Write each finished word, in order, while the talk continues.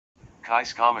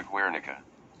Kaiskama Guernica.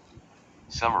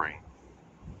 Summary.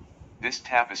 This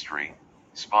tapestry,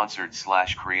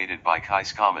 sponsored/created by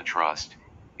Kaiskama Trust,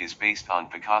 is based on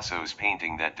Picasso's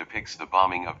painting that depicts the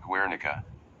bombing of Guernica,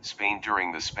 Spain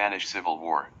during the Spanish Civil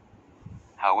War.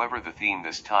 However, the theme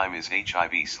this time is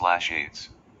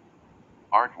HIV/AIDS.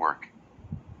 Artwork.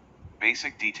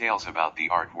 Basic details about the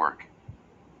artwork.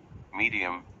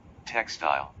 Medium,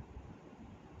 textile.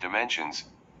 Dimensions,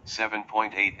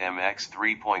 7.8 m x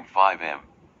 3.5 m.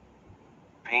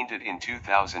 Painted in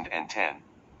 2010.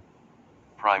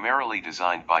 Primarily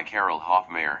designed by Karel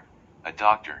Hofmeyr, a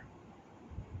doctor.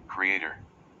 Creator.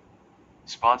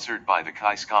 Sponsored by the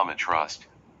Kaiskama Trust,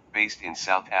 based in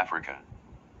South Africa.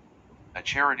 A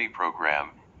charity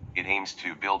program, it aims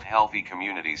to build healthy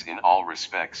communities in all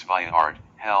respects via art,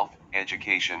 health,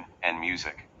 education, and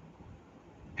music.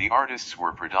 The artists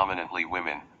were predominantly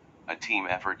women, a team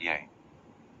effort. Yay.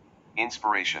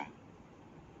 Inspiration.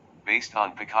 Based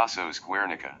on Picasso's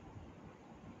Guernica.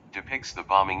 Depicts the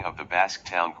bombing of the Basque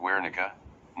town Guernica,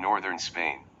 northern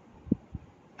Spain.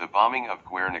 The bombing of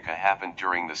Guernica happened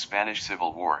during the Spanish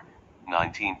Civil War,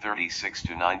 1936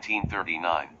 to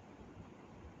 1939.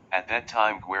 At that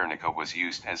time Guernica was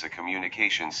used as a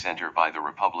communications center by the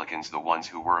Republicans, the ones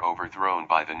who were overthrown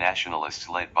by the nationalists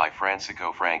led by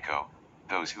Francisco Franco.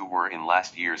 Those who were in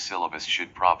last year's syllabus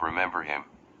should remember him.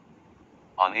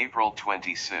 On April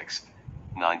 26,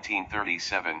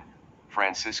 1937,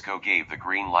 Francisco gave the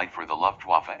green light for the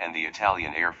Luftwaffe and the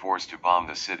Italian Air Force to bomb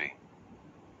the city.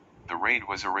 The raid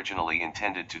was originally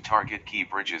intended to target key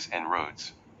bridges and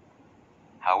roads.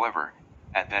 However,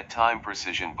 at that time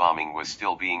precision bombing was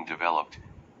still being developed,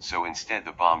 so instead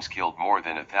the bombs killed more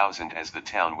than 1,000 as the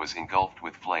town was engulfed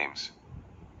with flames.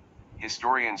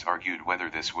 Historians argued whether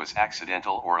this was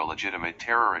accidental or a legitimate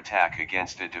terror attack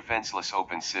against a defenseless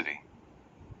open city.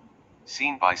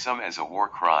 Seen by some as a war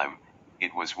crime,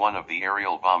 it was one of the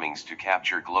aerial bombings to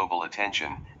capture global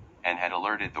attention, and had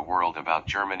alerted the world about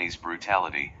Germany's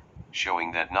brutality,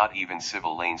 showing that not even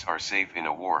civil lanes are safe in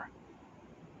a war.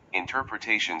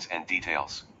 Interpretations and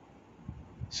details.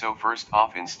 So first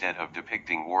off, instead of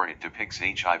depicting war, it depicts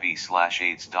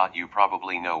HIV/AIDS. You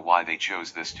probably know why they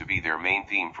chose this to be their main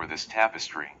theme for this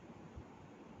tapestry.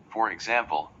 For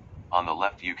example, on the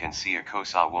left you can see a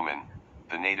Xhosa woman,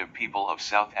 the native people of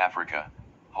South Africa,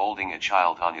 holding a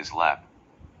child on his lap.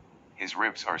 His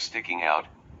ribs are sticking out,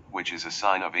 which is a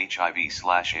sign of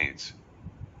HIV/AIDS.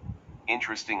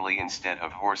 Interestingly, instead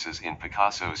of horses in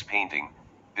Picasso's painting,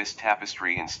 this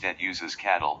tapestry instead uses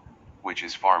cattle, which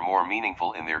is far more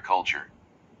meaningful in their culture.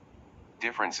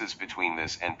 Differences between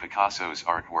this and Picasso's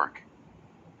artwork.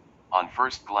 On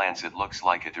first glance it looks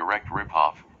like a direct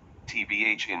ripoff,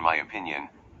 tbh in my opinion,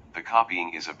 the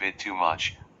copying is a bit too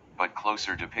much, but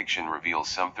closer depiction reveals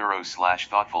some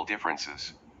thorough/thoughtful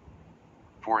differences.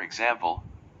 For example,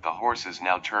 the horses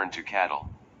now turn to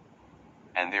cattle.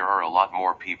 And there are a lot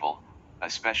more people,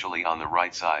 especially on the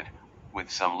right side, with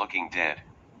some looking dead,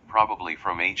 probably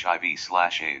from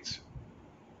HIV/AIDS.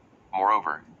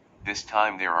 Moreover, this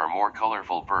time there are more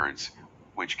colorful birds,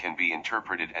 which can be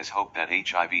interpreted as hope that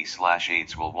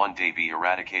HIV/AIDS will one day be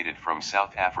eradicated from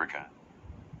South Africa.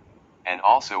 And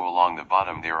also along the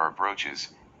bottom there are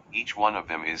brooches, each one of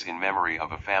them is in memory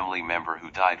of a family member who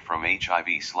died from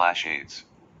HIV/AIDS.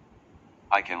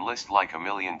 I can list like a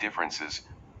million differences,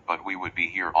 but we would be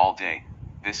here all day.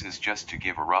 This is just to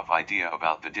give a rough idea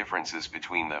about the differences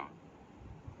between them.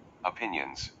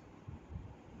 Opinions.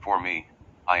 For me,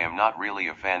 I am not really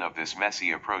a fan of this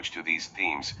messy approach to these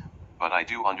themes, but I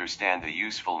do understand the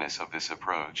usefulness of this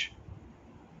approach.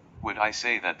 Would I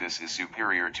say that this is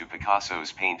superior to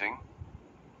Picasso's painting?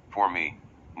 For me,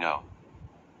 no.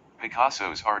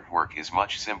 Picasso's artwork is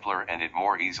much simpler and it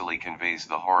more easily conveys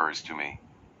the horrors to me.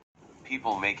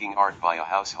 People making art via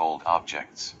household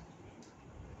objects.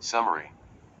 Summary.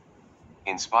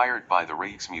 Inspired by the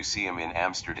Rijksmuseum in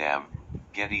Amsterdam,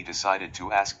 Getty decided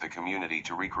to ask the community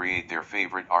to recreate their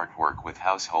favorite artwork with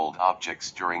household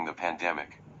objects during the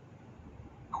pandemic.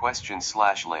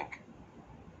 Question/link.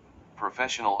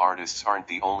 Professional artists aren't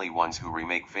the only ones who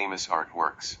remake famous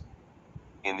artworks.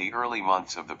 In the early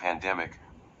months of the pandemic,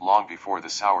 long before the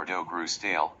sourdough grew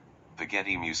stale, the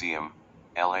Getty Museum,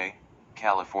 LA,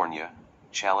 California,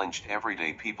 challenged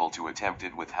everyday people to attempt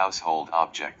it with household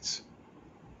objects.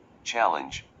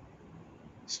 Challenge.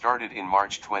 Started in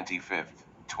March 25,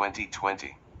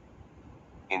 2020.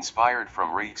 Inspired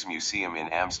from Rijksmuseum in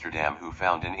Amsterdam, who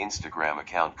found an Instagram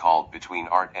account called Between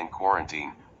Art and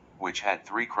Quarantine, which had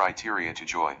 3 criteria to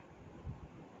join.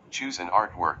 Choose an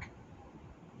artwork.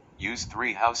 Use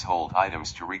 3 household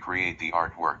items to recreate the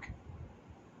artwork.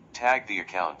 Tag the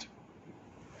account.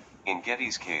 In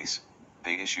Getty's case,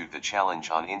 they issued the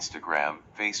challenge on Instagram,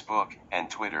 Facebook, and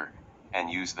Twitter, and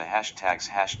used the hashtags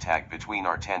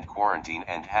 #BetweenOurTentQuarantine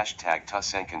and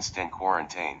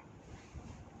 #TusenkenstenQuarantine.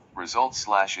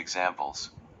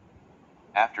 Results/examples.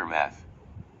 Aftermath.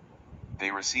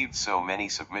 They received so many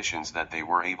submissions that they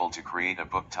were able to create a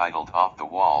book titled Off the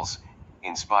Walls,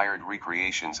 inspired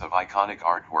recreations of iconic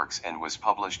artworks, and was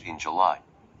published in July.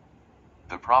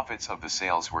 The profits of the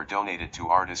sales were donated to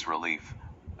Artist Relief,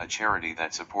 a charity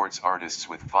that supports artists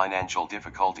with financial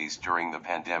difficulties during the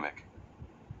pandemic.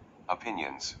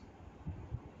 Opinions.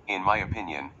 In my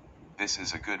opinion, this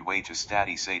is a good way to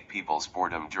sate people's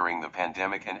boredom during the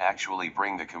pandemic and actually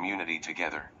bring the community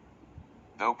together.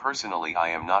 Though personally I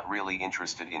am not really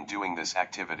interested in doing this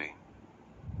activity.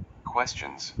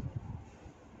 Questions.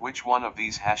 Which one of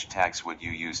these hashtags would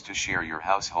you use to share your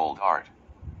household art?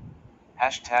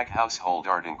 #household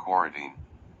art in quarantine.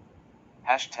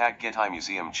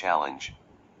 #GetIMuseum challenge.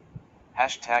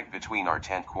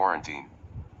 #BetweenOurTentQuarantine.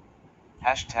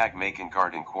 #Making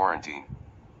Quarantine.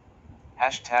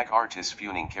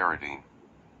 #ArtisFuningQuarantine.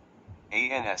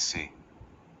 ANSC.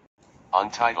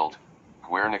 Untitled,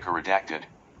 Guernica redacted,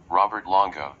 Robert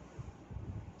Longo.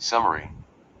 Summary.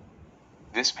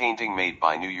 This painting made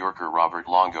by New Yorker Robert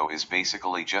Longo is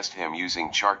basically just him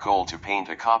using charcoal to paint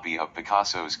a copy of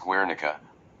Picasso's Guernica,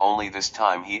 only this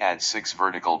time he adds 6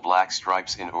 vertical black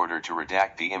stripes in order to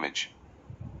redact the image.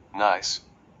 Nice.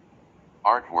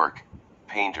 Artwork,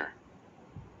 painter.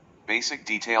 Basic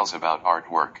details about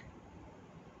artwork.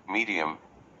 Medium,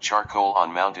 charcoal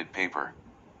on mounted paper.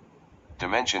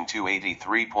 Dimension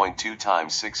 283.2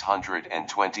 x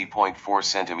 620.4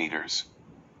 centimeters.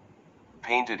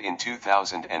 Painted in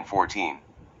 2014.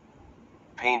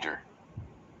 Painter.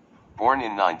 Born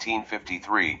in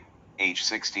 1953, age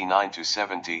 69 to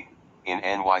 70, in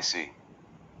NYC.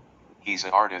 He's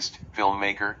an artist,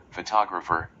 filmmaker,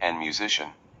 photographer, and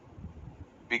musician.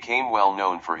 Became well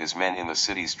known for his Men in the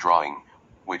Cities drawing,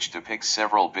 which depicts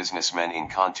several businessmen in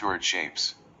contoured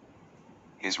shapes.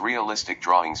 His realistic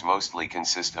drawings mostly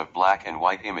consist of black and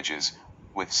white images,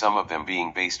 with some of them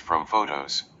being based from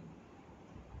photos.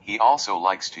 He also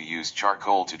likes to use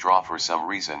charcoal to draw for some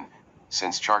reason,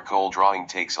 since charcoal drawing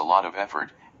takes a lot of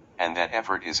effort, and that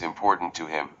effort is important to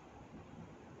him.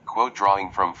 Quote,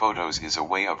 drawing from photos is a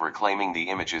way of reclaiming the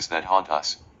images that haunt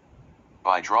us.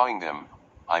 By drawing them,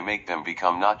 I make them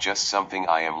become not just something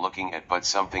I am looking at but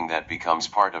something that becomes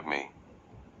part of me.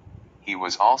 He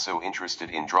was also interested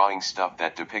in drawing stuff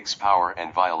that depicts power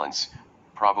and violence,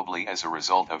 probably as a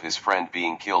result of his friend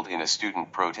being killed in a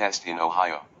student protest in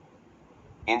Ohio.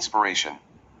 Inspiration.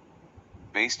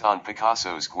 Based on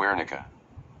Picasso's Guernica.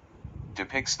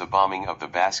 Depicts the bombing of the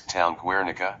Basque town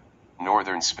Guernica,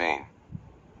 northern Spain.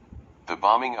 The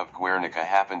bombing of Guernica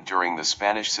happened during the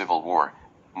Spanish Civil War,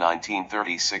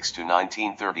 1936 to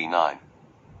 1939.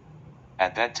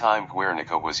 At that time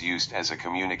Guernica was used as a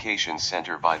communications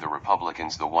center by the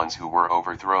Republicans, the ones who were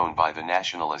overthrown by the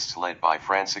nationalists led by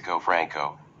Francisco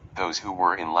Franco. Those who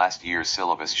were in last year's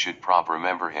syllabus should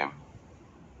remember him.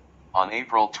 On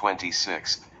April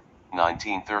 26,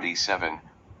 1937,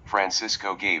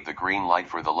 Francisco gave the green light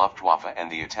for the Luftwaffe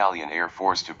and the Italian Air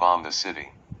Force to bomb the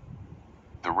city.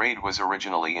 The raid was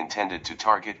originally intended to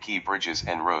target key bridges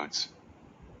and roads.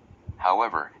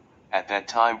 However, at that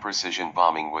time precision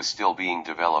bombing was still being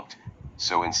developed,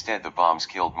 so instead the bombs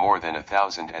killed more than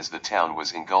 1,000 as the town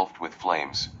was engulfed with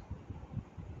flames.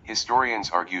 Historians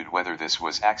argued whether this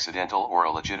was accidental or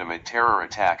a legitimate terror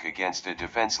attack against a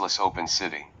defenseless open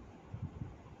city.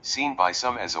 Seen by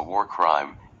some as a war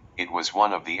crime, it was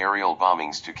one of the aerial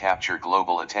bombings to capture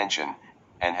global attention,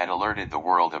 and had alerted the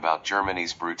world about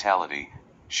Germany's brutality,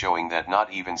 showing that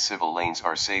not even civil lanes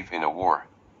are safe in a war.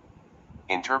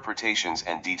 Interpretations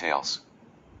and details.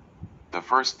 The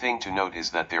first thing to note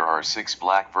is that there are 6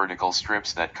 black vertical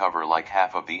strips that cover like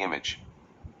half of the image.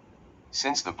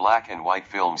 Since the black and white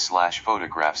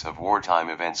film/photographs of wartime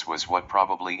events was what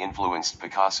probably influenced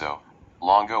Picasso,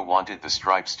 Longo wanted the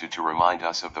stripes to remind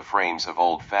us of the frames of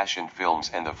old-fashioned films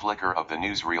and the flicker of the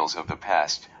newsreels of the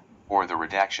past, or the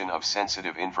redaction of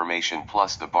sensitive information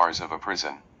plus the bars of a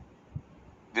prison.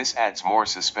 This adds more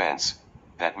suspense,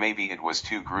 that maybe it was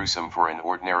too gruesome for an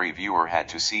ordinary viewer had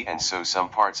to see, and so some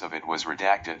parts of it was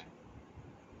redacted.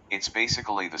 It's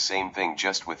basically the same thing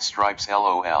just with stripes,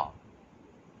 lol.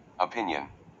 Opinion.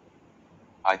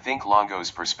 I think Longo's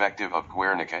perspective of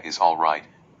Guernica is alright,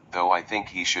 though I think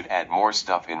he should add more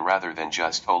stuff in rather than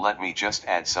just, oh let me just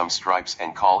add some stripes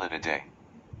and call it a day.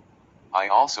 I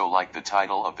also like the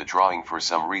title of the drawing for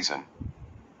some reason.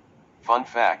 Fun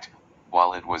fact,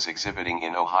 while it was exhibiting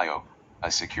in Ohio,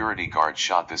 a security guard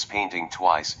shot this painting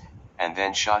twice, and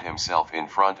then shot himself in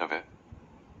front of it.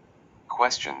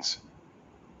 Questions.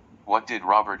 What did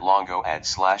Robert Longo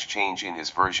add/change in his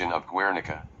version of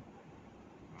Guernica?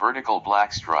 Vertical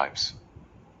black stripes.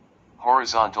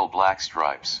 Horizontal black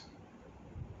stripes.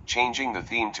 Changing the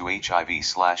theme to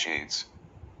HIV/AIDS.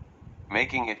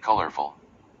 Making it colorful.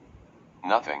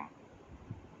 Nothing.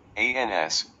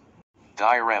 ANS.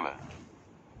 Diorama.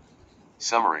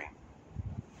 Summary.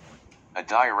 A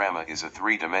diorama is a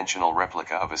three-dimensional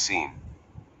replica of a scene.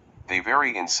 They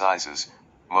vary in sizes,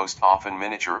 most often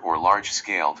miniature or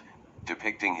large-scaled,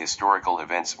 depicting historical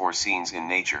events or scenes in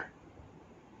nature.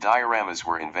 Dioramas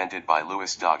were invented by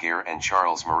Louis Daguerre and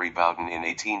Charles Marie Boutin in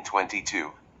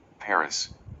 1822, Paris.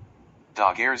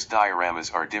 Daguerre's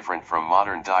dioramas are different from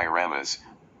modern dioramas.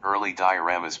 Early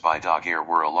dioramas by Daguerre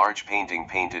were a large painting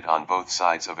painted on both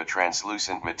sides of a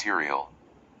translucent material.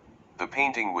 The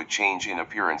painting would change in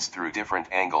appearance through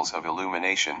different angles of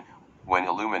illumination. When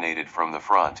illuminated from the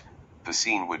front, the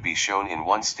scene would be shown in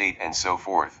one state and so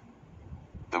forth.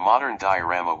 The modern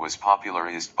diorama was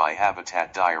popularized by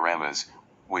habitat dioramas,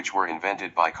 which were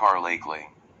invented by Carl Akeley.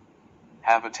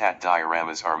 Habitat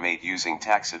dioramas are made using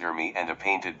taxidermy and a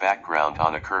painted background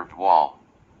on a curved wall.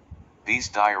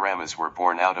 These dioramas were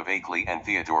born out of Akeley and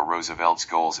Theodore Roosevelt's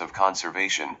goals of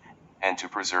conservation, and to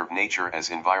preserve nature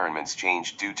as environments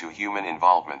changed due to human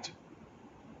involvement.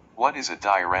 What is a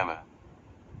diorama?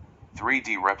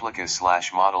 3D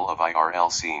replica/model of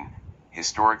IRL scene,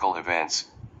 historical events,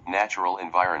 natural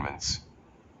environments.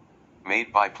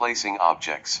 Made by placing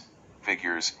objects,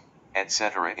 figures,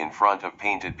 etc. in front of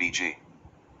painted BG.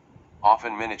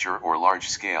 Often miniature or large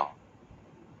scale.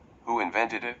 Who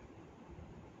invented it?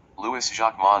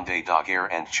 Louis-Jacques Daguerre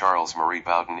and Charles Marie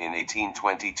Boutin in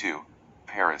 1822,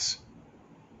 Paris.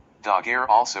 Daguerre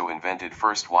also invented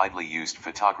first widely used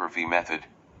photography method,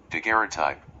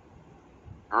 daguerreotype.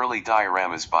 Early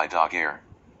dioramas by Daguerre.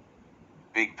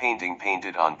 Big painting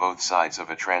painted on both sides of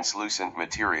a translucent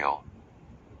material.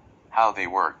 How they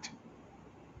worked.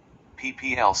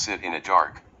 PPL sit in a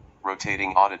dark,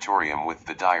 rotating auditorium with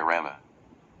the diorama.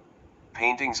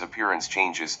 Painting's appearance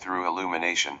changes through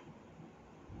illumination.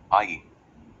 I.e.,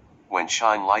 when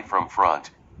shine light from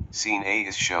front, scene A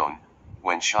is shown,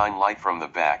 when shine light from the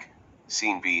back,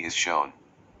 scene B is shown.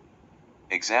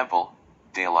 Example,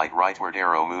 daylight rightward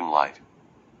arrow moonlight.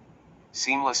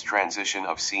 Seamless transition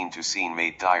of scene to scene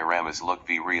made dioramas look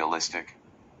realistic.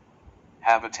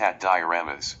 Habitat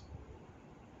dioramas.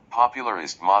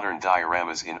 Popularized modern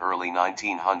dioramas in early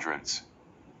 1900s.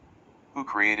 Who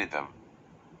created them?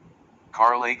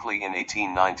 Carl Akeley in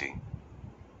 1890.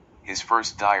 His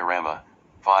first diorama,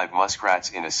 5 muskrats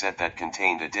in a set that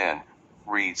contained a den,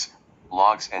 reeds,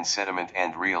 logs and sediment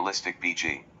and realistic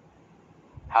BG.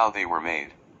 How they were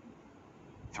made.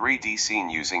 3D scene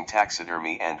using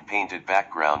taxidermy and painted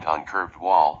background on curved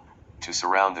wall, to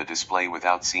surround the display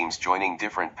without seams joining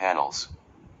different panels.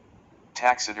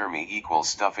 Taxidermy equals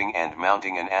stuffing and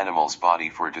mounting an animal's body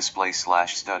for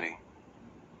display/study.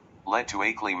 Led to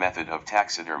Akeley method of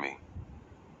taxidermy.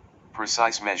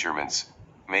 Precise measurements,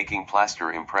 making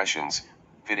plaster impressions,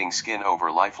 fitting skin over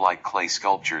lifelike clay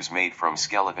sculptures made from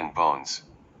skeleton bones.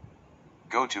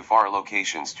 Go to far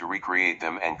locations to recreate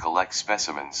them and collect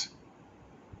specimens.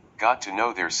 Got to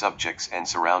know their subjects and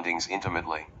surroundings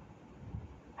intimately.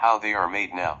 How they are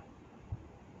made now.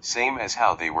 Same as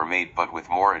how they were made but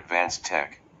with more advanced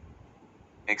tech.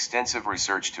 Extensive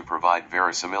research to provide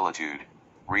verisimilitude,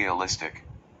 realistic.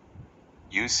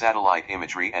 Use satellite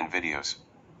imagery and videos.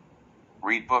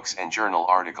 Read books and journal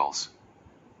articles.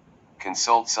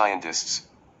 Consult scientists,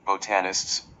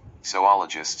 botanists,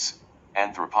 zoologists,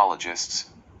 anthropologists,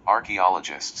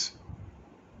 archaeologists.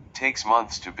 Takes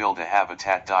months to build a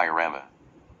habitat diorama.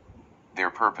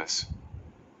 Their purpose.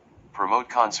 Promote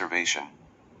conservation.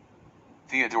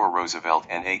 Theodore Roosevelt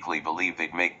and Akeley believe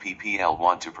they'd make PPL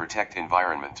want to protect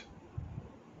environment.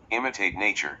 Imitate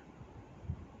nature.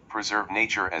 Preserve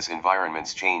nature as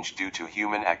environments change due to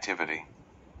human activity.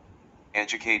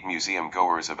 Educate museum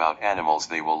goers about animals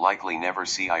they will likely never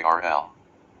see IRL.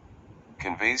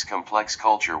 Conveys complex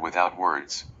culture without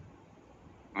words.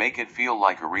 Make it feel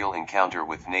like a real encounter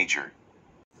with nature.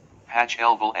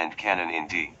 Pachelbel and Canon in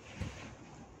D.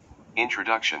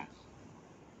 Introduction.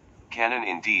 Canon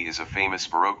in D is a famous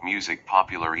Baroque music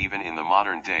popular even in the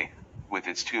modern day, with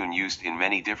its tune used in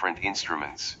many different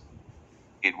instruments.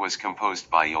 It was composed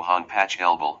by Johann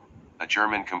Pachelbel, a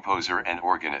German composer and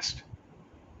organist.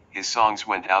 His songs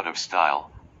went out of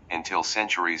style, until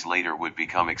centuries later would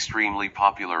become extremely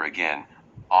popular again,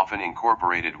 often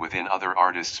incorporated within other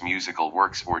artists' musical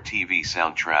works or TV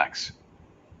soundtracks.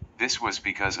 This was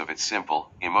because of its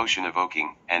simple,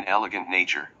 emotion-evoking, and elegant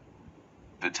nature.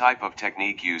 The type of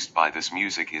technique used by this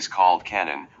music is called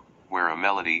canon, where a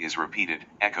melody is repeated,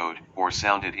 echoed, or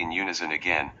sounded in unison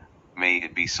again, may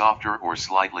it be softer or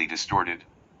slightly distorted.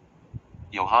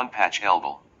 Johann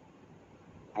Pachelbel.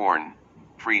 Born,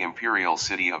 Free Imperial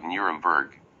City of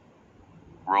Nuremberg.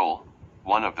 Role,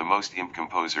 one of the most imp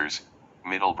composers,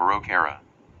 Middle Baroque era.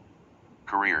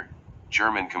 Career,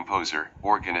 German composer,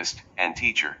 organist, and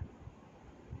teacher.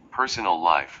 Personal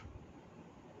life.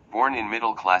 Born in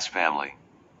middle-class family.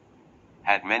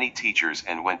 Had many teachers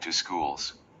and went to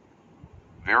schools.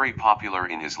 Very popular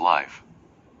in his life.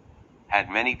 Had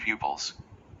many pupils.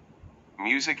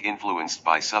 Music influenced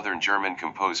by Southern German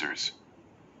composers.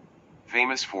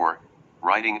 Famous for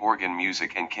writing organ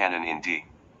music and canon in D.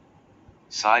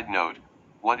 Side note,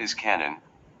 what is canon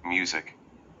music?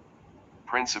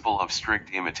 Principle of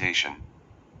strict imitation.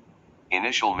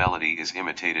 Initial melody is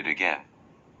imitated again,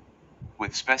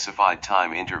 with specified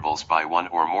time intervals by one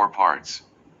or more parts.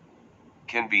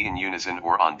 Can be in unison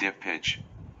or on dip pitch.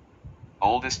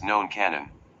 Oldest known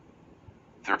canon.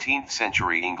 13th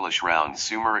century English round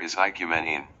Sumer is Ikumen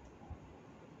in.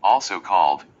 Also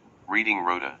called reading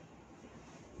rota.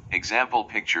 Example,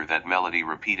 picture that melody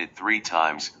repeated 3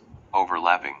 times,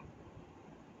 overlapping.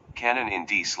 Canon in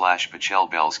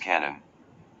D/Pachelbel's canon.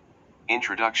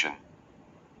 Introduction.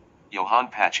 Johann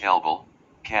Pachelbel,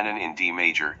 canon in D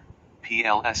major,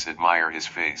 PLS admire his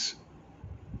face.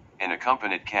 An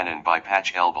accompanied canon by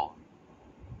Pachelbel.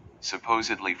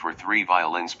 Supposedly for 3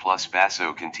 violins plus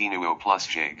basso continuo plus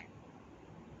jig.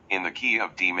 In the key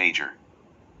of D major.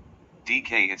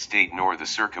 DK its date nor the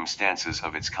circumstances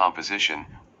of its composition,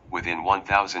 within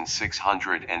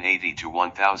 1680 to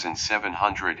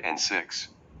 1706.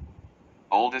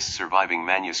 Oldest surviving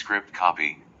manuscript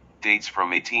copy, dates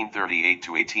from 1838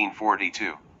 to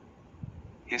 1842.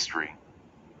 History.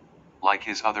 Like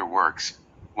his other works,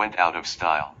 went out of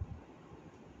style.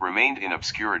 Remained in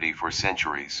obscurity for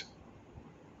centuries.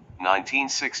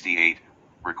 1968,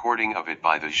 recording of it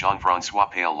by the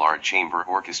Jean-François Paillard Chamber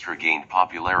Orchestra gained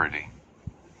popularity.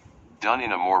 Done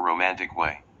in a more romantic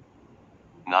way.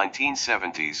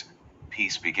 1970s,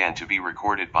 piece began to be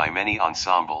recorded by many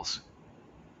ensembles.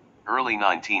 Early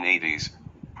 1980s,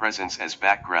 presence as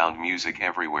background music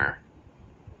everywhere.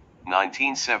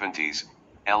 1970s,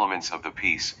 elements of the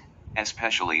piece,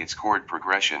 especially its chord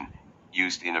progression,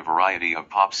 used in a variety of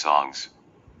pop songs.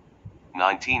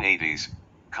 1980s,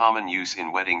 common use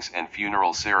in weddings and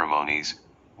funeral ceremonies,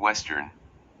 Western.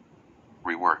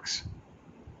 Reworks.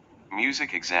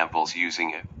 Music examples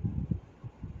using it.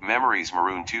 Memories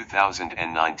Maroon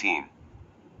 2019.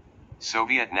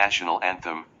 Soviet National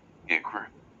Anthem, Ikr.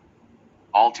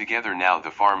 All Together Now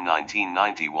The Farm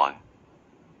 1991.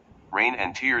 Rain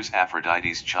and Tears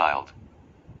Aphrodite's Child.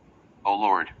 Oh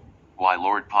Lord, Why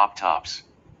Lord Pop Tops.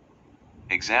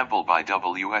 Example by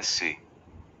WSC.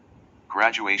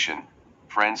 Graduation,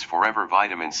 Friends Forever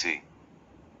Vitamin C.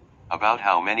 About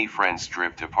how many friends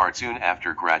drift apart soon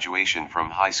after graduation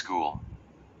from high school.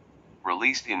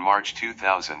 Released in March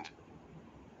 2000.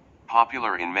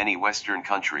 Popular in many Western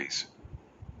countries.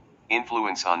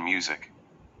 Influence on music.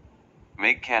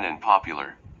 Make canon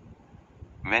popular.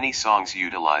 Many songs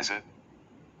utilize it.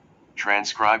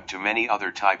 Transcribed to many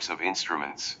other types of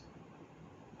instruments.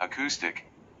 Acoustic,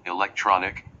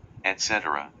 electronic,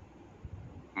 etc.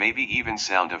 Maybe even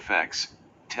sound effects,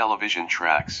 television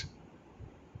tracks.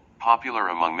 Popular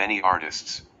among many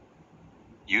artists.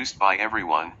 Used by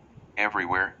everyone,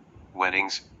 everywhere,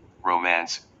 weddings,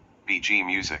 romance, BG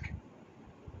music.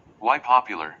 Why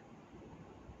popular?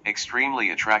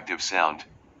 Extremely attractive sound,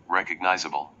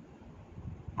 recognizable.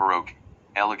 Baroque,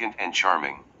 elegant and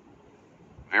charming.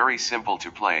 Very simple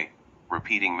to play,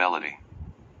 repeating melody.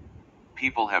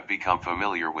 People have become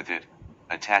familiar with it,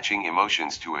 attaching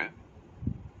emotions to it.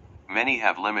 Many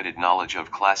have limited knowledge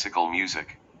of classical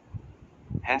music.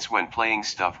 Hence when playing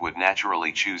stuff would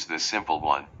naturally choose the simple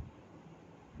one.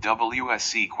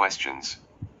 WSC questions.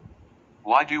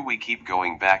 Why do we keep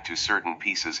going back to certain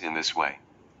pieces in this way?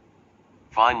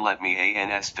 Fine, let me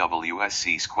answer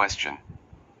WSC's question.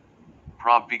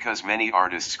 Prob because many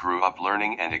artists grew up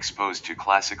learning and exposed to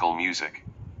classical music.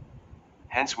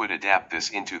 Hence would adapt this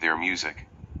into their music.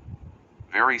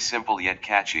 Very simple yet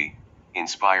catchy,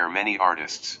 inspire many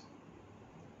artists.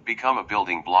 Become a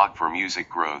building block for music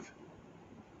growth.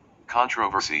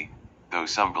 Controversy, though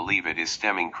some believe it is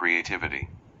stemming creativity.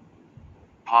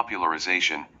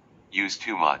 Popularization, use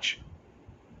too much.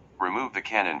 Remove the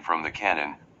canon from the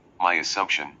canon, my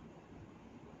assumption.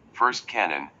 First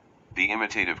canon, the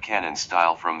imitative canon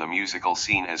style from the musical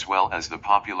scene as well as the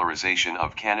popularization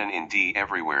of canon in D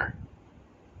everywhere.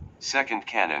 Second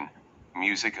canon,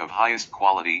 music of highest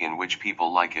quality in which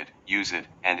people like it, use it,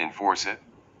 and enforce it.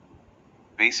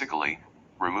 Basically,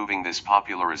 removing this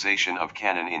popularization of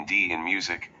canon in D in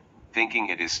music, thinking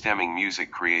it is stemming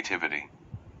music creativity.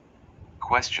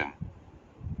 Question: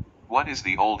 what is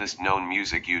the oldest known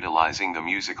music utilizing the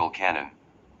musical canon?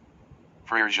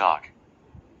 Frere Jacques.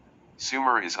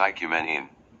 Sumer is Ikumen in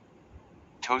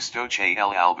Tostoche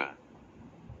el Alba.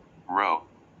 Row,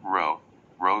 row,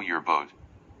 row your boat.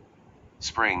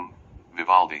 Spring,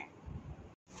 Vivaldi.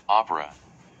 Opera.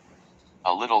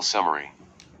 A little summary.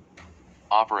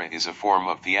 Opera is a form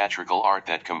of theatrical art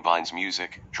that combines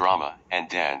music, drama, and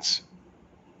dance.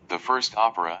 The first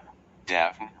opera,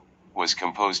 Daphne, was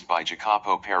composed by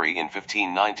Jacopo Peri in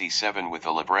 1597 with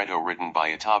a libretto written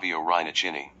by Ottavio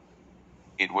Rinuccini.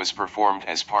 It was performed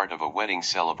as part of a wedding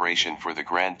celebration for the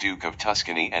Grand Duke of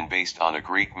Tuscany and based on a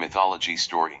Greek mythology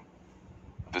story.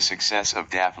 The success of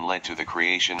Daphne led to the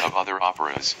creation of other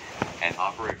operas, and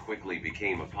opera quickly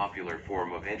became a popular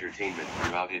form of entertainment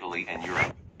throughout Italy and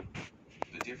Europe.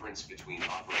 The difference between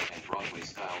opera and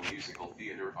Broadway-style musical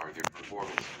theater are their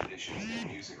performance traditions and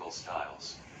musical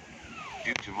styles.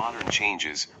 Due to modern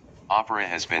changes, opera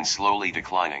has been slowly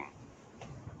declining.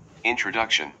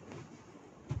 Introduction.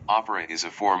 Opera is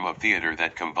a form of theater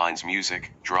that combines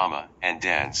music, drama, and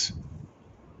dance.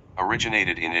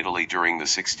 Originated in Italy during the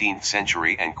 16th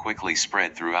century and quickly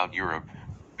spread throughout Europe,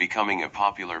 becoming a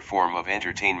popular form of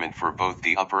entertainment for both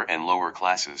the upper and lower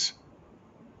classes.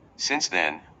 Since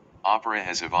then, opera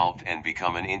has evolved and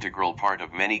become an integral part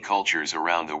of many cultures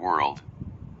around the world.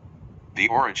 The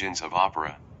origins of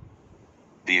opera.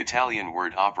 The Italian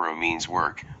word opera means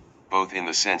work, both in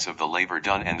the sense of the labor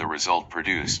done and the result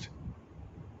produced.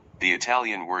 The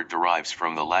Italian word derives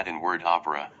from the Latin word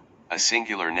opera, a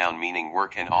singular noun meaning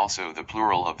work and also the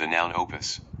plural of the noun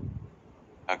opus.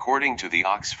 According to the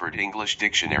Oxford English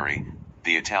Dictionary,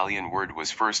 the Italian word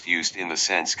was first used in the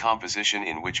sense composition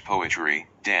in which poetry,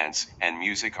 dance, and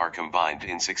music are combined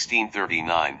in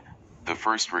 1639. The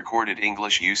first recorded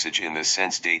English usage in this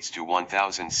sense dates to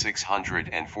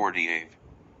 1648.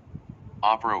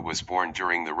 Opera was born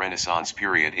during the Renaissance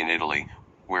period in Italy,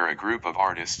 where a group of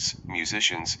artists,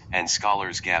 musicians, and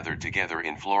scholars gathered together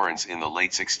in Florence in the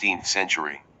late 16th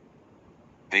century.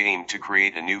 They aimed to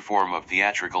create a new form of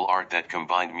theatrical art that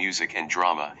combined music and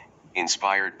drama,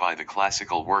 inspired by the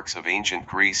classical works of ancient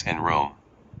Greece and Rome.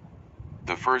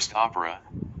 The first opera,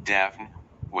 Daphne,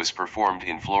 was performed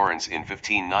in Florence in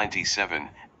 1597,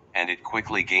 and it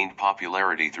quickly gained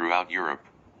popularity throughout Europe.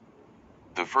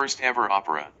 The first ever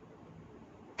opera.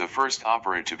 The first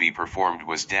opera to be performed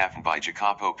was Daphne by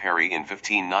Jacopo Peri in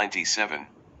 1597.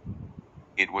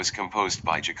 It was composed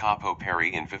by Jacopo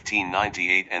Peri in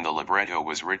 1598 and the libretto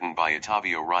was written by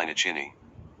Ottavio Rinuccini.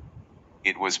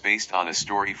 It was based on a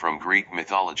story from Greek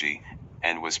mythology,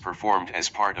 and was performed as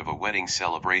part of a wedding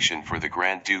celebration for the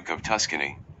Grand Duke of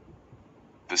Tuscany.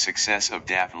 The success of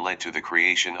Daphne led to the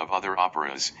creation of other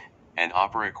operas, and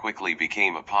opera quickly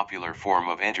became a popular form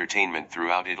of entertainment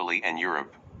throughout Italy and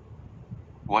Europe.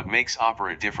 What makes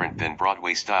opera different than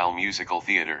Broadway-style musical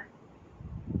theater?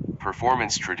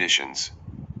 Performance traditions.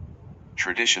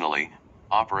 Traditionally,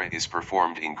 opera is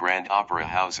performed in grand opera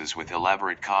houses with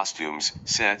elaborate costumes,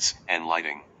 sets, and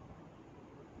lighting.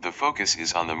 The focus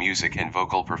is on the music and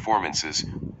vocal performances,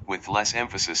 with less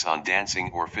emphasis on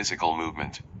dancing or physical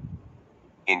movement.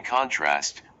 In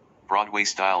contrast,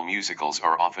 Broadway-style musicals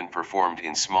are often performed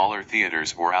in smaller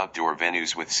theaters or outdoor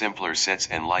venues with simpler sets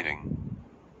and lighting.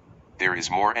 There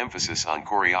is more emphasis on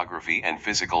choreography and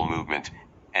physical movement,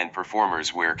 and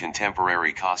performers wear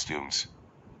contemporary costumes.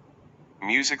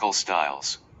 Musical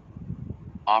styles.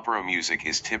 Opera music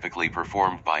is typically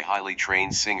performed by highly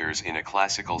trained singers in a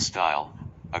classical style,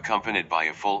 accompanied by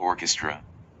a full orchestra.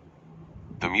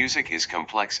 The music is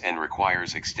complex and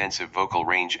requires extensive vocal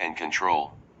range and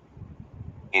control.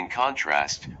 In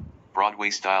contrast,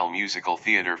 Broadway-style musical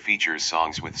theater features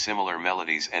songs with similar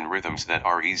melodies and rhythms that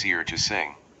are easier to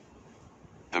sing.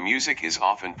 The music is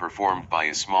often performed by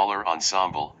a smaller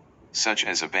ensemble, such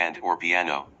as a band or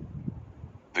piano.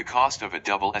 The cost of a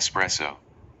double espresso.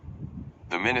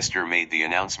 The minister made the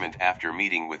announcement after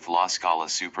meeting with La Scala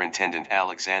Superintendent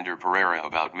Alexander Pereira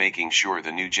about making sure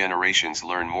the new generations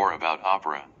learn more about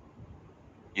opera.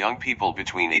 Young people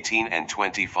between 18 and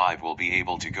 25 will be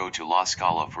able to go to La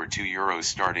Scala for €2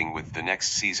 starting with the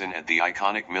next season at the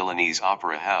iconic Milanese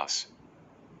Opera House.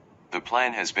 The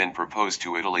plan has been proposed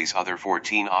to Italy's other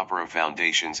 14 opera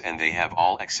foundations and they have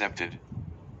all accepted.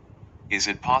 Is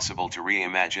it possible to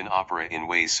reimagine opera in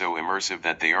ways so immersive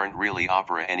that they aren't really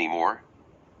opera anymore?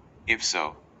 If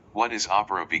so, what is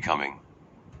opera becoming?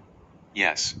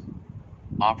 Yes.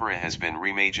 Opera has been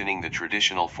reimagining the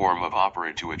traditional form of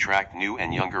opera to attract new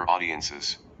and younger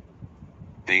audiences.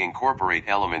 They incorporate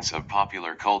elements of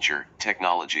popular culture,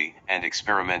 technology, and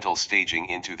experimental staging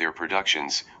into their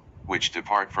productions, which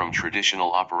depart from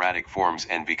traditional operatic forms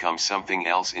and become something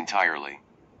else entirely.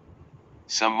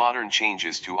 Some modern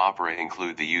changes to opera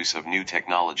include the use of new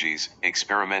technologies,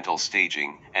 experimental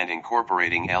staging, and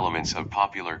incorporating elements of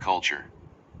popular culture.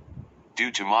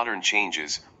 Due to modern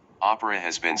changes, opera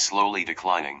has been slowly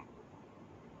declining.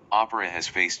 Opera has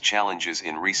faced challenges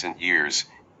in recent years,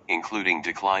 including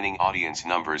declining audience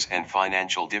numbers and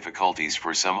financial difficulties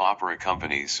for some opera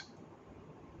companies.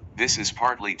 This is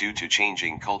partly due to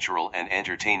changing cultural and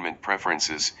entertainment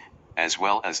preferences, as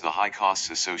well as the high costs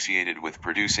associated with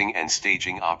producing and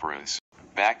staging operas.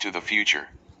 Back to the Future.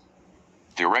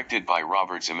 Directed by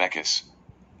Robert Zemeckis.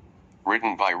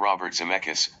 Written by Robert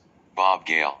Zemeckis, Bob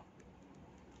Gale.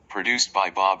 Produced by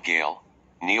Bob Gale,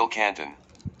 Neil Canton.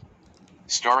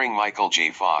 Starring Michael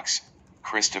J. Fox,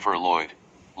 Christopher Lloyd,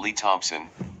 Lee Thompson,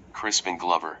 Crispin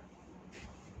Glover.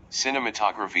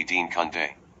 Cinematography Dean Cundey.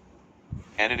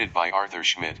 Edited by Arthur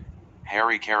Schmidt,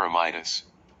 Harry Karamitis.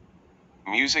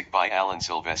 Music by Alan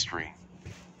Silvestri.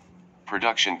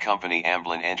 Production company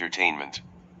Amblin Entertainment.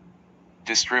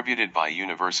 Distributed by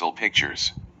Universal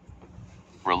Pictures.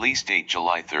 Release date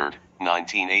July 3,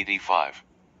 1985.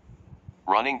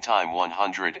 Running time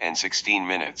 116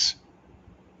 minutes.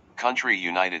 Country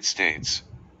United States.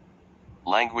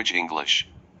 Language English.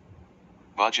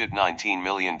 Budget $19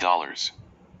 million.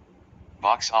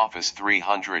 Box office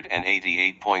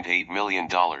 $388.8 million.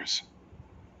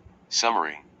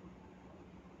 Summary.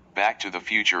 Back to the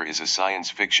Future is a science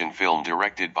fiction film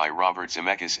directed by Robert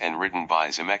Zemeckis and written by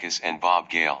Zemeckis and Bob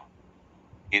Gale.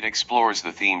 It explores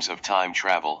the themes of time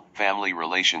travel, family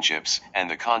relationships, and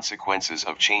the consequences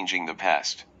of changing the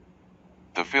past.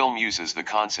 The film uses the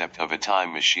concept of a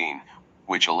time machine,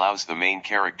 which allows the main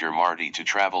character Marty to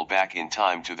travel back in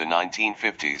time to the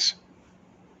 1950s.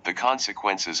 The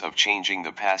consequences of changing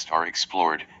the past are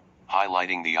explored,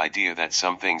 highlighting the idea that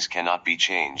some things cannot be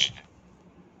changed.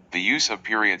 The use of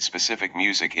period-specific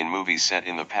music in movies set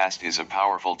in the past is a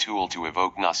powerful tool to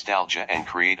evoke nostalgia and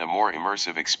create a more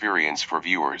immersive experience for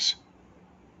viewers.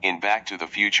 In Back to the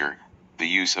Future, the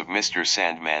use of Mr.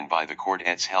 Sandman by the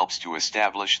Quartets helps to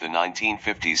establish the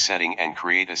 1950s setting and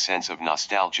create a sense of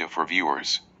nostalgia for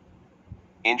viewers.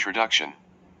 Introduction.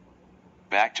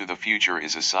 Back to the Future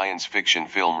is a science fiction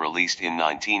film released in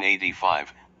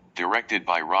 1985, directed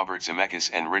by Robert Zemeckis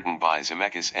and written by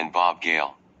Zemeckis and Bob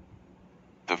Gale.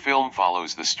 The film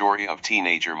follows the story of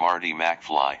teenager Marty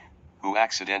McFly, who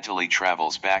accidentally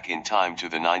travels back in time to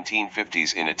the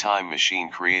 1950s in a time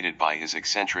machine created by his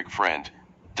eccentric friend,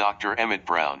 Dr. Emmett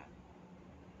Brown.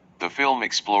 The film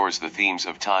explores the themes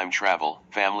of time travel,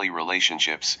 family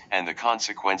relationships, and the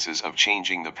consequences of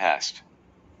changing the past.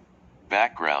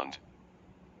 Background.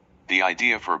 The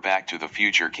idea for Back to the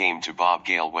Future came to Bob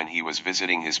Gale when he was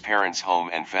visiting his parents' home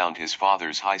and found his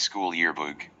father's high school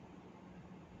yearbook.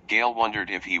 Gale wondered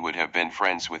if he would have been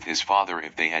friends with his father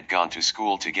if they had gone to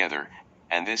school together,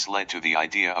 and this led to the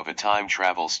idea of a time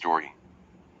travel story.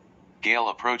 Gale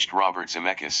approached Robert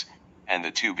Zemeckis, and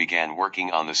the two began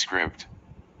working on the script.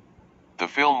 The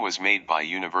film was made by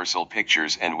Universal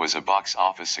Pictures and was a box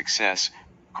office success,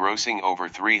 grossing over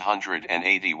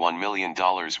 $381 million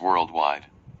worldwide.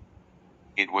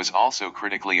 It was also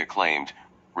critically acclaimed,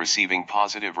 receiving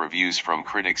positive reviews from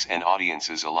critics and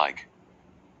audiences alike.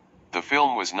 The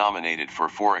film was nominated for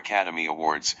 4 Academy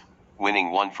Awards,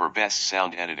 winning 1 for Best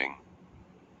Sound Editing.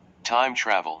 Time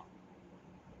travel.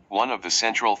 One of the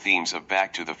central themes of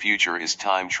Back to the Future is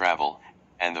time travel,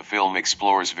 and the film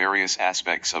explores various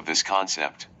aspects of this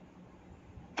concept.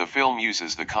 The film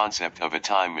uses the concept of a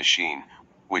time machine,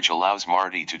 which allows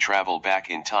Marty to travel back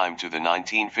in time to the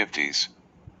 1950s.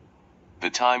 The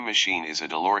time machine is a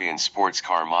DeLorean sports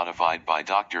car modified by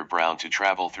Dr. Brown to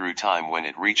travel through time when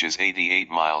it reaches 88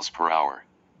 miles per hour.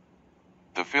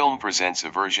 The film presents a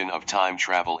version of time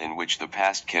travel in which the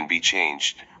past can be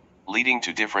changed, leading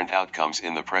to different outcomes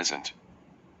in the present.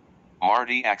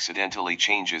 Marty accidentally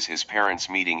changes his parents'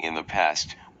 meeting in the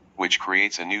past, which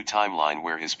creates a new timeline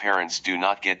where his parents do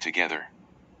not get together.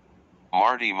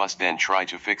 Marty must then try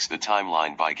to fix the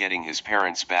timeline by getting his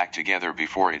parents back together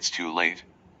before it's too late.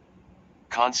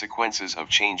 Consequences of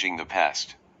changing the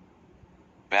past.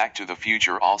 Back to the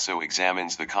Future also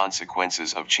examines the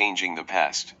consequences of changing the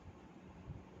past.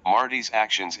 Marty's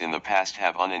actions in the past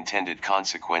have unintended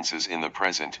consequences in the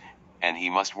present, and he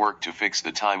must work to fix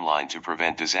the timeline to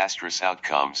prevent disastrous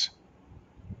outcomes.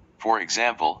 For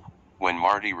example, when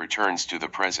Marty returns to the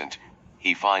present,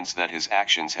 he finds that his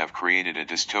actions have created a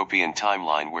dystopian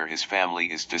timeline where his family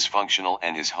is dysfunctional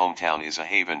and his hometown is a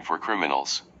haven for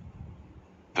criminals.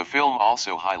 The film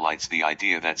also highlights the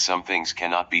idea that some things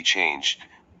cannot be changed,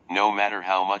 no matter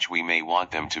how much we may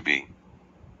want them to be.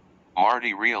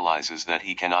 Marty realizes that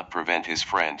he cannot prevent his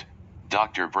friend,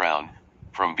 Dr. Brown,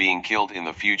 from being killed in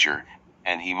the future,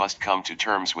 and he must come to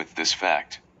terms with this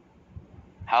fact.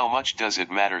 How much does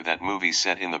it matter that movies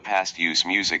set in the past use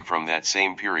music from that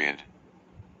same period?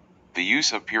 The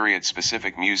use of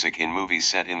period-specific music in movies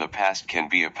set in the past can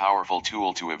be a powerful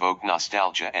tool to evoke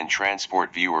nostalgia and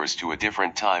transport viewers to a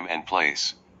different time and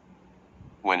place.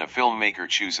 When a filmmaker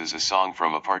chooses a song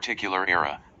from a particular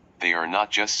era, they are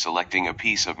not just selecting a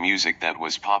piece of music that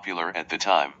was popular at the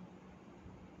time.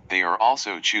 They are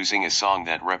also choosing a song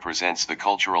that represents the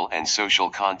cultural and social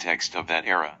context of that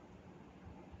era.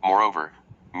 Moreover,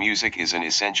 music is an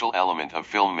essential element of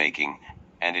filmmaking,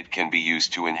 and it can be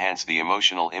used to enhance the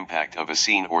emotional impact of a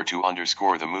scene or to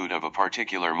underscore the mood of a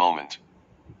particular moment.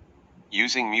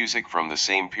 Using music from the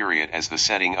same period as the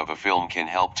setting of a film can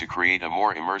help to create a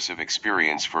more immersive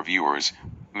experience for viewers,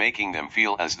 making them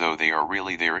feel as though they are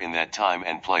really there in that time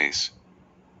and place.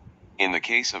 In the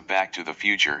case of Back to the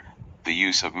Future, the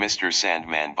use of Mr.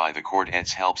 Sandman by the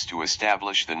Quartets helps to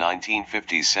establish the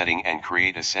 1950s setting and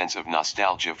create a sense of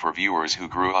nostalgia for viewers who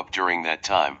grew up during that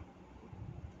time.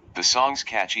 The song's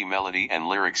catchy melody and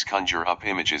lyrics conjure up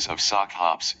images of sock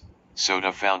hops,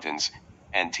 soda fountains,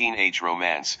 and teenage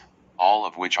romance, all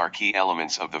of which are key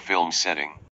elements of the film's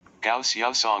setting. Gao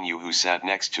Xiaosong You Who Sat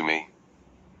Next to Me.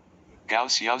 Gao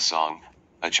Xiaosong,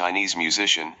 a Chinese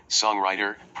musician,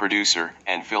 songwriter, producer,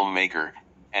 and filmmaker,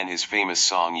 and his famous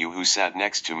song You Who Sat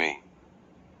Next to Me.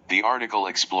 The article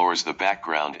explores the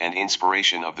background and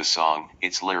inspiration of the song,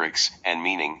 its lyrics and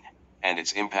meaning, and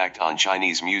its impact on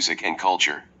Chinese music and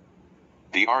culture.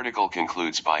 The article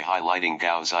concludes by highlighting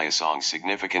Gao Xiaosong's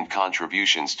significant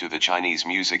contributions to the Chinese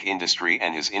music industry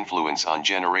and his influence on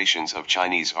generations of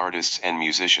Chinese artists and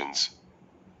musicians.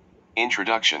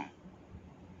 Introduction.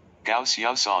 Gao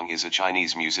Xiaosong is a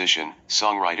Chinese musician,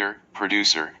 songwriter,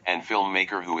 producer, and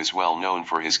filmmaker who is well known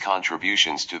for his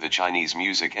contributions to the Chinese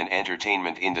music and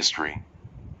entertainment industry.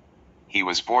 He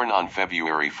was born on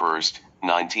February 1,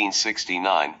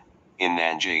 1969, in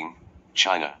Nanjing,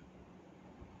 China.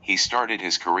 He started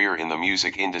his career in the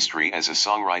music industry as a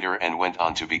songwriter and went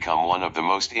on to become one of the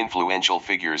most influential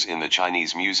figures in the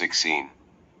Chinese music scene.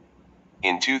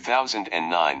 In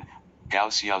 2009, Gao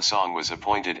Xiaosong was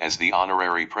appointed as the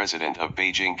honorary president of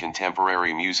Beijing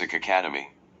Contemporary Music Academy.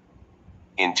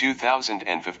 In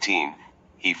 2015,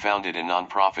 he founded a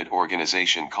non-profit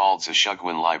organization called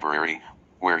Zheshiguan Library,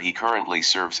 where he currently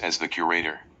serves as the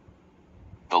curator.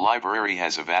 The library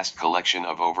has a vast collection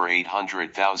of over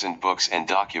 800,000 books and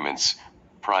documents,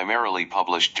 primarily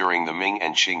published during the Ming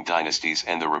and Qing dynasties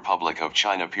and the Republic of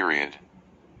China period.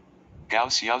 Gao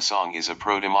Xiaosong is a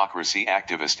pro-democracy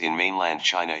activist in mainland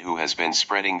China who has been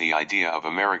spreading the idea of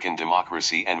American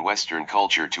democracy and Western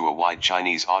culture to a wide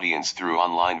Chinese audience through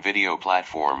online video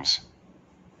platforms.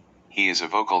 He is a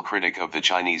vocal critic of the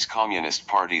Chinese Communist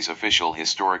Party's official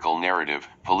historical narrative,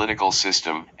 political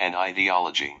system, and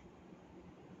ideology.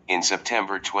 In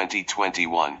September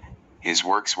 2021, his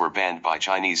works were banned by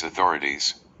Chinese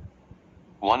authorities.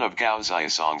 One of Gao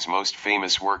Xiaosong's most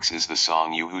famous works is the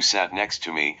song You Who Sat Next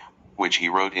to Me, which he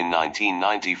wrote in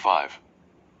 1995.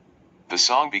 The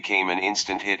song became an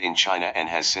instant hit in China and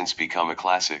has since become a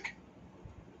classic.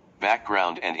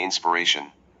 Background and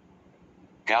inspiration.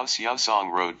 Gao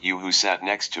Xiaosong wrote You Who Sat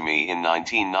Next to Me in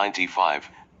 1995,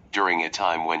 during a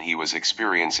time when he was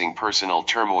experiencing personal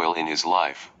turmoil in his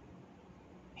life.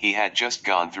 He had just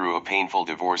gone through a painful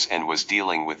divorce and was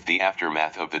dealing with the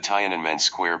aftermath of the Tiananmen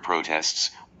Square protests,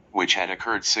 which had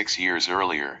occurred 6 years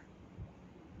earlier.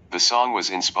 The song was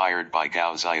inspired by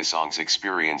Gao Xiaosong's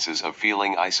experiences of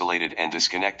feeling isolated and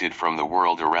disconnected from the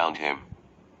world around him.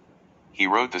 He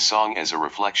wrote the song as a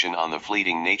reflection on the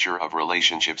fleeting nature of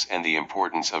relationships and the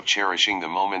importance of cherishing the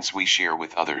moments we share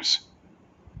with others.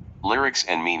 Lyrics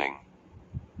and meaning.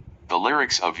 The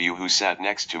lyrics of You Who Sat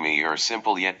Next to Me are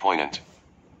simple yet poignant.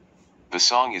 The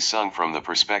song is sung from the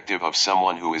perspective of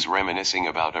someone who is reminiscing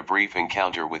about a brief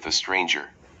encounter with a stranger.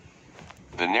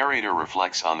 The narrator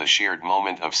reflects on the shared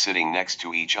moment of sitting next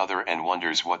to each other and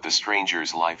wonders what the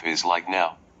stranger's life is like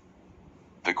now.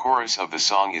 The chorus of the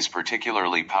song is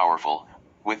particularly powerful,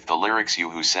 with the lyrics You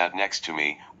Who Sat Next to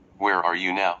Me, where are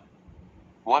you now?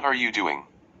 What are you doing?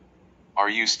 Are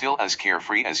you still as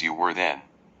carefree as you were then?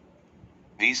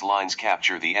 These lines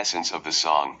capture the essence of the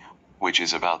song, which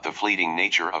is about the fleeting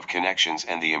nature of connections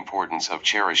and the importance of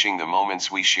cherishing the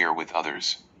moments we share with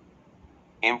others.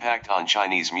 Impact on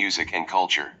Chinese music and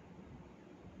culture.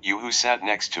 You Who Sat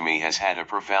Next to Me has had a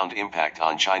profound impact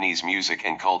on Chinese music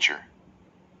and culture.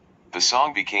 The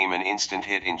song became an instant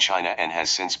hit in China and has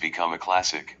since become a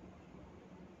classic.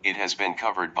 It has been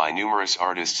covered by numerous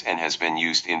artists and has been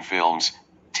used in films,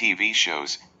 TV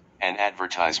shows, and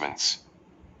advertisements.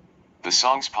 The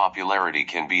song's popularity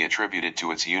can be attributed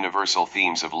to its universal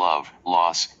themes of love,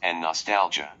 loss, and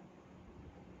nostalgia.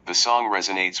 The song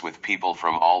resonates with people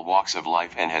from all walks of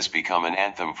life and has become an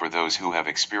anthem for those who have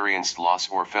experienced loss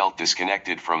or felt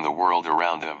disconnected from the world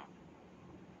around them.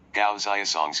 Gao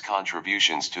Xiaosong's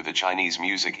contributions to the Chinese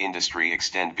music industry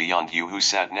extend beyond You Who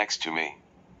Sat Next to Me.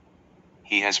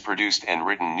 He has produced and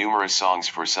written numerous songs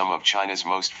for some of China's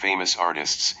most famous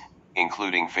artists,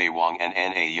 including Fei Wang and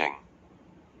N.A. Ying.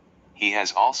 He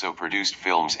has also produced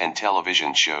films and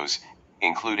television shows,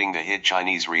 including the hit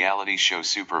Chinese reality show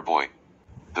Superboy.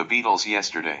 The Beatles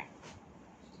Yesterday.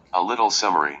 A little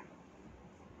summary.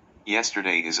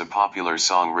 Yesterday is a popular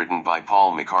song written by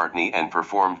Paul McCartney and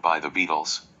performed by the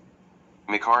Beatles.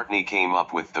 McCartney came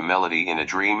up with the melody in a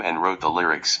dream and wrote the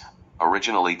lyrics,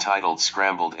 originally titled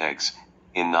Scrambled Eggs,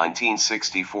 in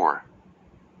 1964.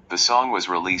 The song was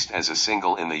released as a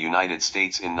single in the United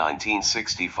States in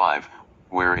 1965,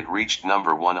 where it reached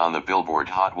number 1 on the Billboard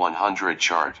Hot 100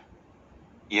 chart.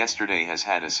 Yesterday has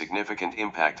had a significant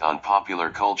impact on popular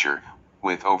culture,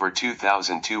 with over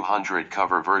 2,200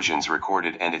 cover versions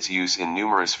recorded and its use in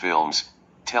numerous films,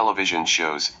 television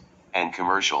shows, and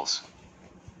commercials.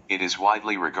 It is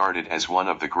widely regarded as one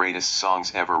of the greatest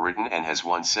songs ever written and has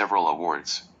won several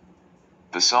awards.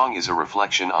 The song is a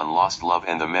reflection on lost love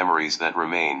and the memories that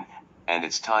remain, and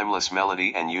its timeless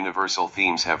melody and universal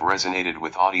themes have resonated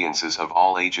with audiences of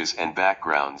all ages and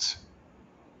backgrounds.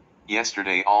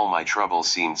 Yesterday all my troubles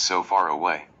seemed so far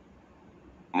away.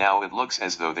 Now it looks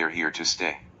as though they're here to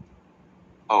stay.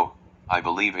 Oh, I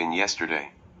believe in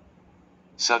yesterday.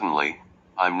 Suddenly,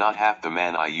 I'm not half the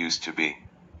man I used to be.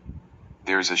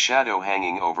 There's a shadow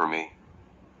hanging over me.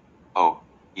 Oh,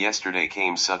 yesterday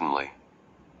came suddenly.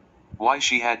 Why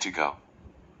she had to go?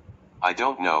 I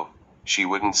don't know, she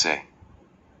wouldn't say.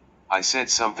 I said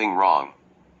something wrong.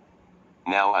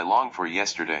 Now I long for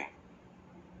yesterday.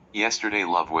 Yesterday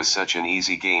love was such an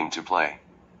easy game to play.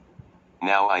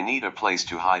 Now I need a place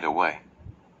to hide away.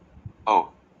 Oh,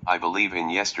 I believe in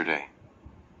yesterday.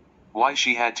 Why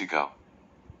she had to go?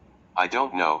 I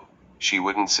don't know, she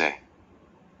wouldn't say.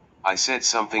 I said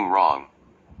something wrong.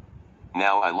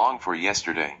 Now I long for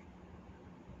yesterday.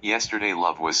 Yesterday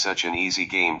love was such an easy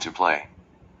game to play.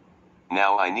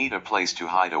 Now I need a place to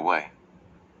hide away.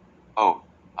 Oh,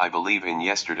 I believe in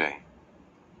yesterday.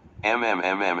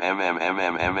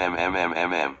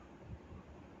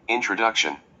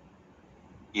 Introduction.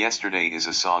 Yesterday is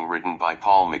a song written by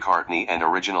Paul McCartney and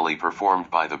originally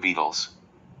performed by the Beatles.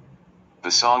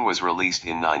 The song was released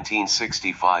in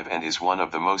 1965 and is one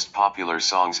of the most popular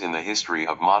songs in the history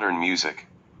of modern music.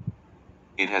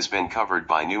 It has been covered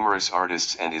by numerous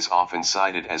artists and is often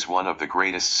cited as one of the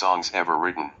greatest songs ever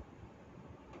written.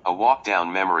 A walk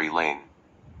down memory lane.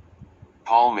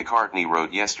 Paul McCartney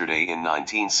wrote Yesterday in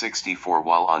 1964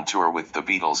 while on tour with the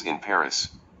Beatles in Paris.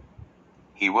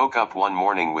 He woke up one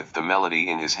morning with the melody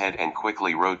in his head and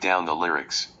quickly wrote down the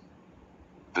lyrics.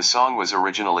 The song was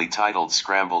originally titled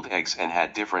Scrambled Eggs and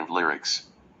had different lyrics.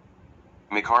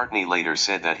 McCartney later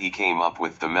said that he came up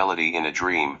with the melody in a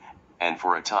dream, and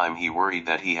for a time he worried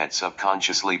that he had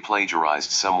subconsciously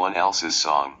plagiarized someone else's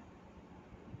song.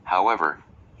 However,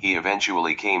 he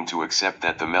eventually came to accept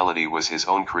that the melody was his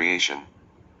own creation.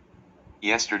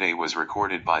 Yesterday was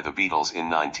recorded by the Beatles in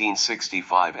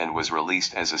 1965 and was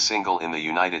released as a single in the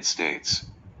United States.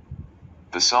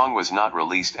 The song was not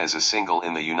released as a single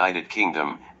in the United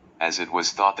Kingdom, as it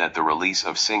was thought that the release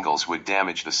of singles would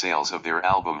damage the sales of their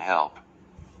album Help.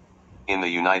 In the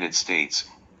United States,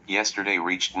 Yesterday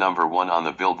reached number 1 on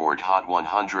the Billboard Hot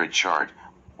 100 chart,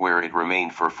 where it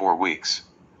remained for 4 weeks.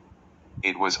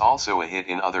 It was also a hit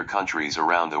in other countries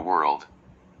around the world.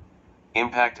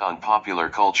 Impact on popular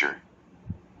culture.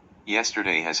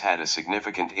 Yesterday has had a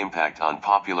significant impact on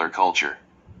popular culture.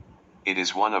 It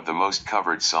is one of the most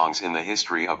covered songs in the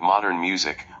history of modern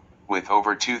music, with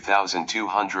over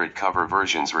 2,200 cover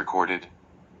versions recorded.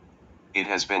 It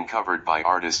has been covered by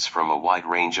artists from a wide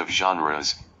range of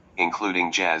genres,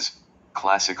 including jazz,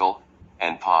 classical,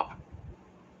 and pop.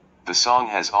 The song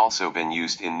has also been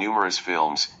used in numerous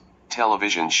films,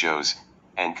 television shows,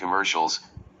 and commercials,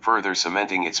 further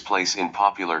cementing its place in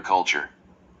popular culture.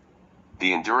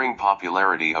 The enduring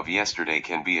popularity of Yesterday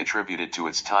can be attributed to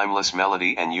its timeless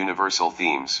melody and universal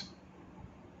themes.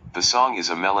 The song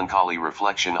is a melancholy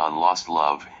reflection on lost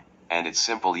love, and its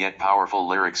simple yet powerful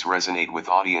lyrics resonate with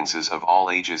audiences of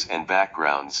all ages and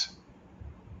backgrounds.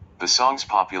 The song's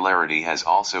popularity has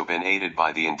also been aided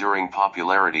by the enduring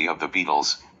popularity of the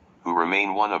Beatles, who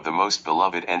remain one of the most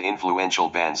beloved and influential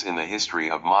bands in the history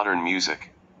of modern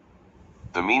music.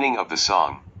 The meaning of the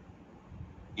song.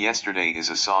 Yesterday is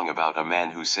a song about a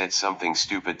man who said something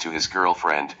stupid to his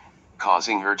girlfriend,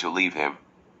 causing her to leave him.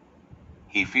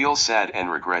 He feels sad and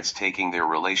regrets taking their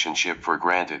relationship for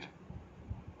granted.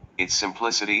 Its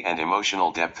simplicity and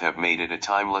emotional depth have made it a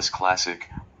timeless classic,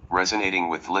 resonating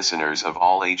with listeners of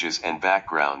all ages and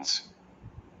backgrounds.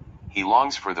 He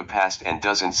longs for the past and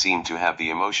doesn't seem to have the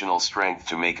emotional strength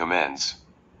to make amends.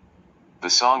 The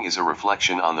song is a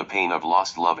reflection on the pain of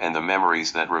lost love and the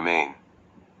memories that remain.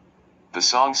 The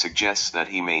song suggests that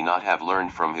he may not have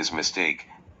learned from his mistake,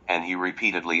 and he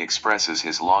repeatedly expresses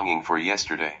his longing for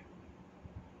yesterday.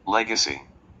 Legacy.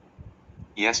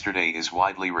 Yesterday is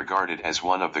widely regarded as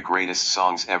one of the greatest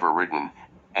songs ever written,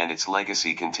 and its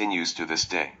legacy continues to this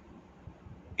day.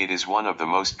 It is one of the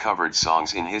most covered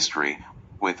songs in history,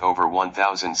 with over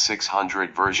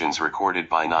 1,600 versions recorded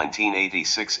by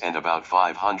 1986 and about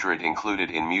 500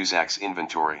 included in Muzak's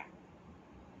inventory.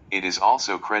 It is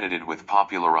also credited with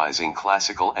popularizing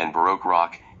classical and Baroque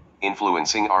rock,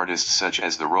 influencing artists such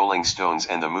as the Rolling Stones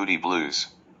and the Moody Blues.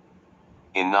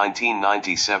 In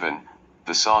 1997,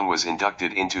 the song was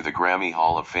inducted into the Grammy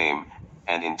Hall of Fame,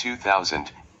 and in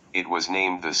 2000, it was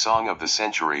named the Song of the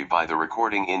Century by the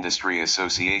Recording Industry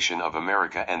Association of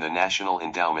America and the National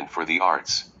Endowment for the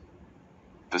Arts.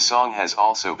 The song has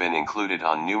also been included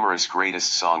on numerous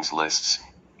greatest songs lists,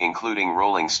 including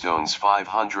Rolling Stone's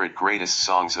 500 Greatest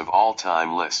Songs of All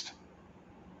Time list.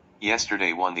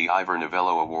 Yesterday won the Ivor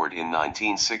Novello Award in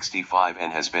 1965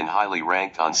 and has been highly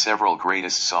ranked on several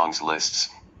greatest songs lists,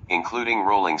 including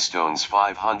Rolling Stone's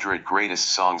 500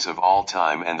 Greatest Songs of All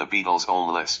Time and the Beatles'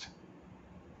 own list.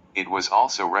 It was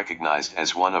also recognized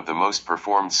as one of the most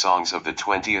performed songs of the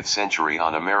 20th century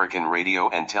on American radio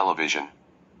and television.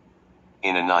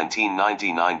 In a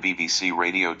 1999 BBC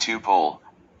Radio 2 poll,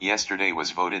 Yesterday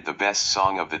was voted the best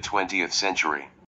song of the 20th century.